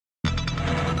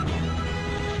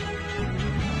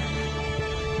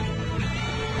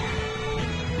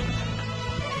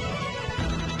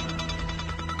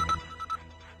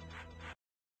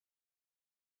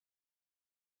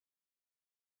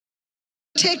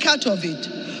partake out of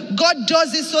it. God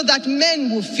does it so that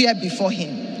men will fear before him.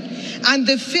 And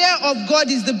the fear of God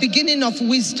is the beginning of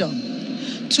wisdom.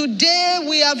 Today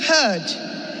we have heard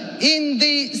in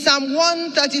the Psalm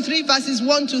 133 verses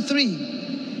 1 to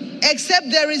 3, except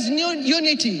there is new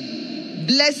unity,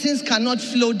 blessings cannot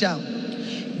flow down.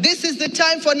 This is the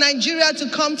time for Nigeria to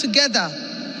come together,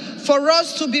 for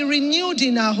us to be renewed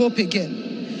in our hope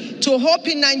again. To hope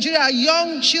in Nigeria,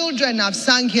 young children have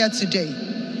sang here today.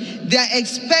 They are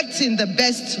expecting the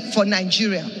best for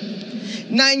Nigeria.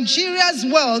 Nigeria's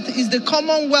wealth is the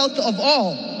commonwealth of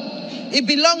all. It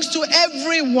belongs to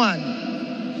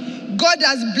everyone. God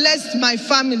has blessed my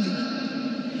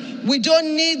family. We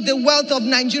don't need the wealth of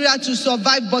Nigeria to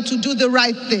survive, but to do the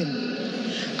right thing.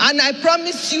 And I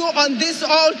promise you on this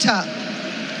altar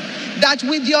that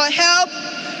with your help,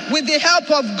 with the help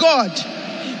of God,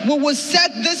 we will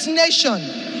set this nation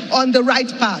on the right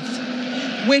path.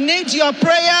 We need your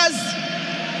prayers.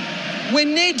 We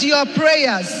need your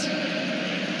prayers.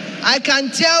 I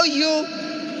can tell you,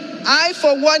 I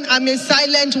for one am a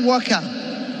silent worker.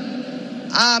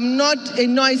 I'm not a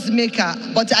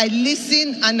noisemaker, but I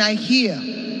listen and I hear.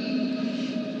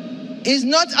 It's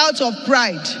not out of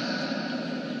pride,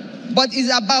 but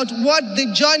it's about what the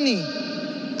journey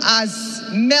has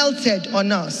melted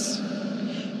on us.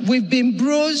 We've been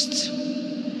bruised.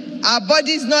 Our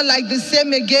body is not like the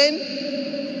same again.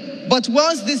 But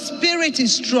once the spirit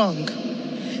is strong,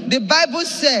 the Bible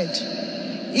said,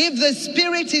 if the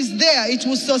spirit is there, it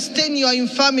will sustain your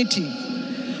infirmity.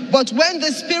 But when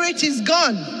the spirit is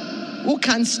gone, who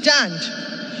can stand?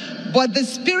 But the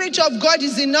spirit of God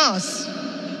is in us.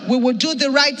 We will do the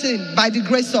right thing by the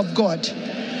grace of God.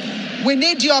 We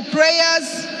need your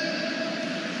prayers.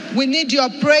 We need your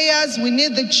prayers. We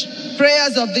need the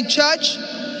prayers of the church.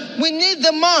 We need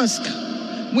the mosque.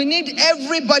 We need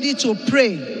everybody to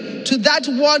pray to that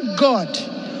one God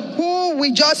who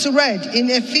we just read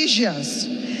in Ephesians,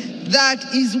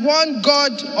 that is one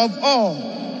God of all.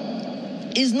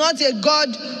 Is not a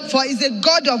God for, is a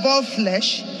God of all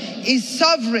flesh, is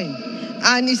sovereign,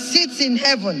 and he sits in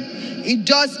heaven. He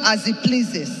does as he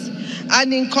pleases.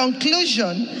 And in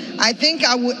conclusion, I think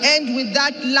I will end with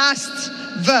that last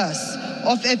verse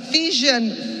of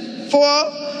Ephesians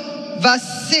 4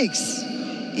 verse 6.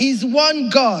 Is one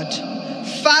God,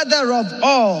 Father of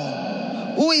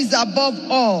all, who is above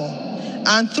all,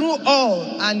 and through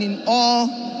all, and in all,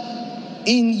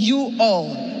 in you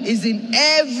all, is in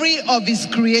every of his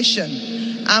creation.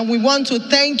 And we want to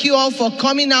thank you all for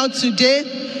coming out today.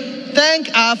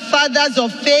 Thank our fathers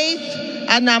of faith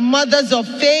and our mothers of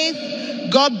faith.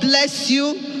 God bless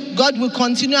you. God will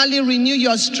continually renew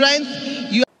your strength.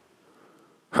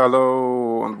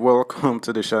 Hello and welcome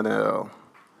to the channel.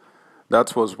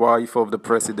 That was wife of the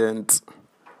president.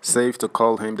 Safe to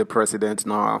call him the president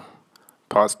now.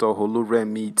 Pastor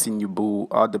Oluremi Tinubu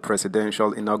at the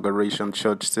presidential inauguration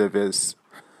church service,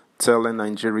 telling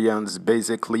Nigerians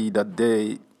basically that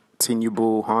they,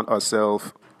 Tinubu and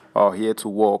herself, are here to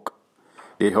work.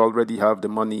 They already have the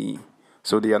money,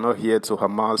 so they are not here to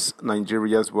amass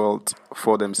Nigeria's wealth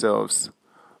for themselves.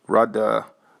 Rather,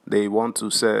 they want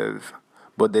to serve,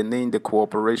 but they need the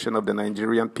cooperation of the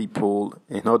Nigerian people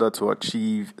in order to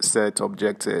achieve set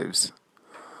objectives.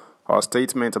 Her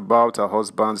statement about her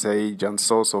husband's age and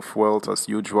source of wealth, as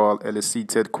usual,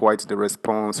 elicited quite the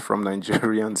response from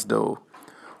Nigerians, though,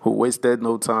 who wasted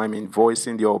no time in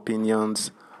voicing their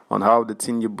opinions on how the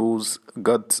Tinubu'S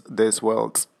got this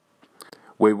wealth.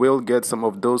 We will get some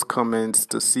of those comments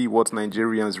to see what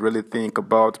Nigerians really think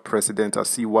about President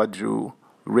Asiwaju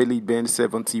really being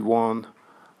 71,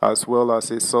 as well as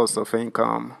his source of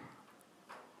income.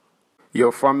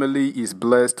 Your family is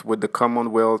blessed with the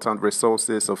commonwealth and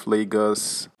resources of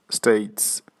Lagos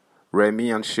states.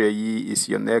 Remi and Sheyi is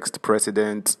your next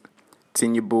president.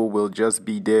 Tinubu will just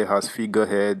be there as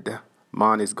figurehead.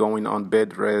 Man is going on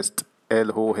bed rest.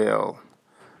 LOL.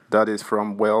 That is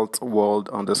from Wealth World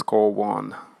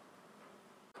 _1.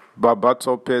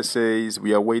 Babatope says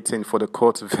we are waiting for the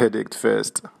court verdict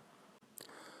first.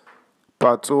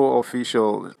 Pato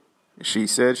official. She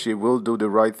said she will do the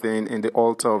right thing in the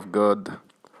altar of God,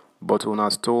 but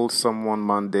Una stole someone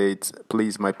mandate.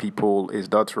 Please, my people, is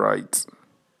that right?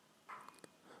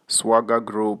 Swagger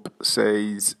Group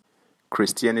says,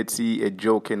 Christianity a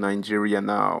joke in Nigeria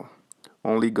now.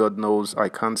 Only God knows I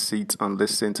can't sit and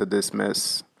listen to this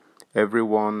mess.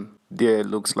 Everyone there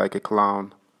looks like a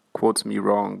clown. Quote me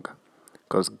wrong,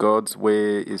 because God's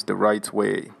way is the right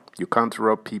way. You can't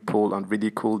rob people and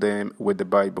ridicule them with the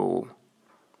Bible.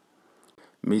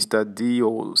 Mr.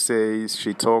 Dio says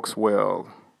she talks well.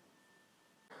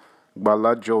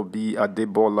 Gbalajobi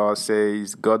Adebola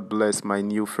says, God bless my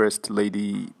new First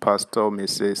Lady, Pastor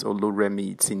Mrs.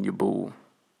 Oluremi Tinubu.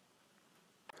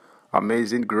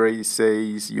 Amazing Grace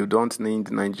says, you don't need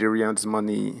Nigerians'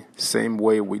 money, same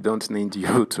way we don't need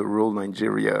you to rule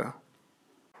Nigeria.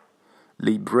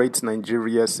 Liberate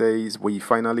Nigeria says, we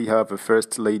finally have a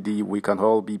First Lady we can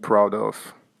all be proud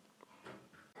of.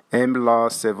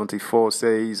 MLA74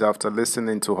 says, after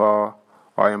listening to her,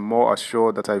 I am more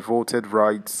assured that I voted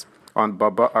right and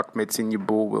Baba Ahmed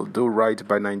Tinubu will do right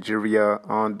by Nigeria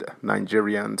and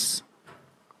Nigerians.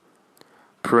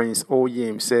 Prince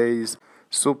Oyim says,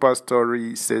 Super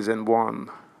Story Season 1.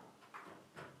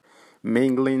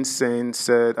 Mingling Sen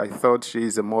said, I thought she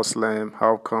is a Muslim.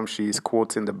 How come she is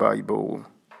quoting the Bible?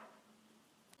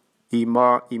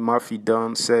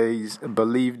 Imafidan says,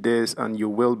 believe this and you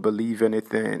will believe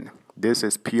anything. This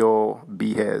is pure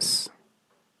BS.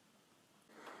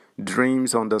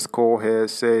 Dreams_here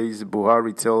says,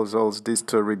 Buhari tells us this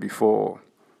story before.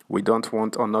 We don't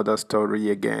want another story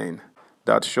again.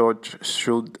 That church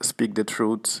should speak the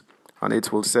truth and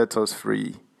it will set us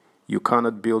free. You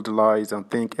cannot build lies and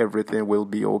think everything will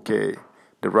be okay.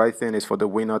 The right thing is for the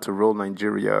winner to rule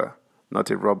Nigeria, not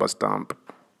a rubber stamp.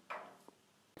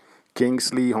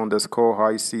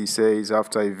 Kingsley_IC says,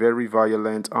 after a very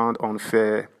violent and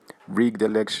unfair rigged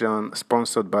election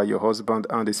sponsored by your husband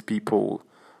and his people,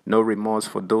 no remorse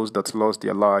for those that lost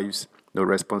their lives, no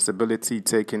responsibility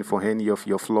taken for any of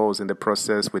your flaws in the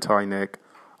process with INEC,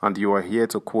 and you are here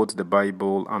to quote the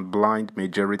Bible and blind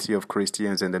majority of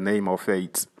Christians in the name of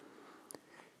faith.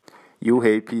 You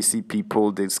APC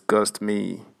people disgust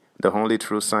me. The only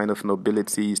true sign of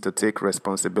nobility is to take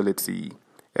responsibility.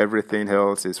 Everything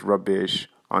else is rubbish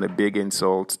and a big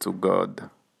insult to God.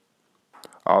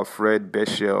 Alfred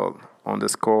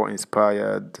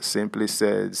Beshel_inspired simply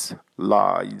says,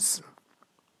 lies.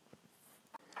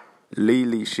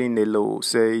 Lily Shinelo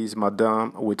says,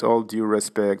 Madam, with all due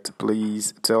respect,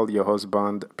 please tell your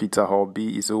husband Peter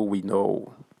Obi is who we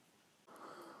know.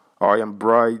 I am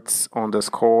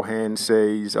bright_hand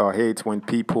says, I hate when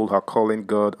people are calling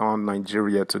God and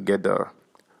Nigeria together.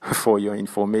 For your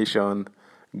information,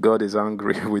 God is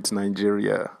angry with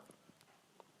Nigeria.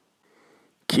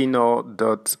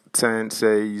 Kino.10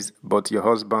 says, but your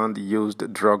husband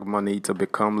used drug money to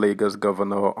become Lagos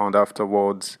governor and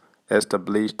afterwards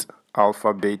established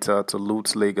Alpha Beta to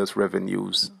loot Lagos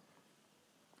revenues.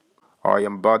 I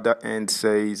am Bada End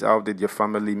says, how did your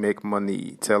family make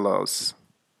money? Tell us.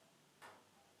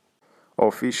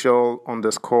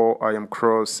 Official_I am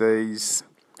Cross says,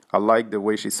 I like the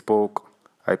way she spoke.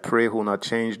 I pray una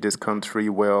change this country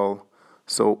well,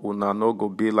 so una no go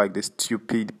be like the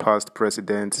stupid past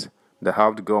presidents that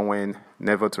have going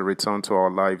never to return to our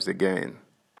lives again.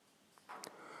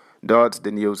 That's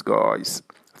the news, guys.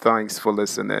 Thanks for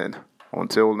listening.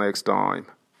 Until next time,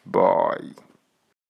 bye.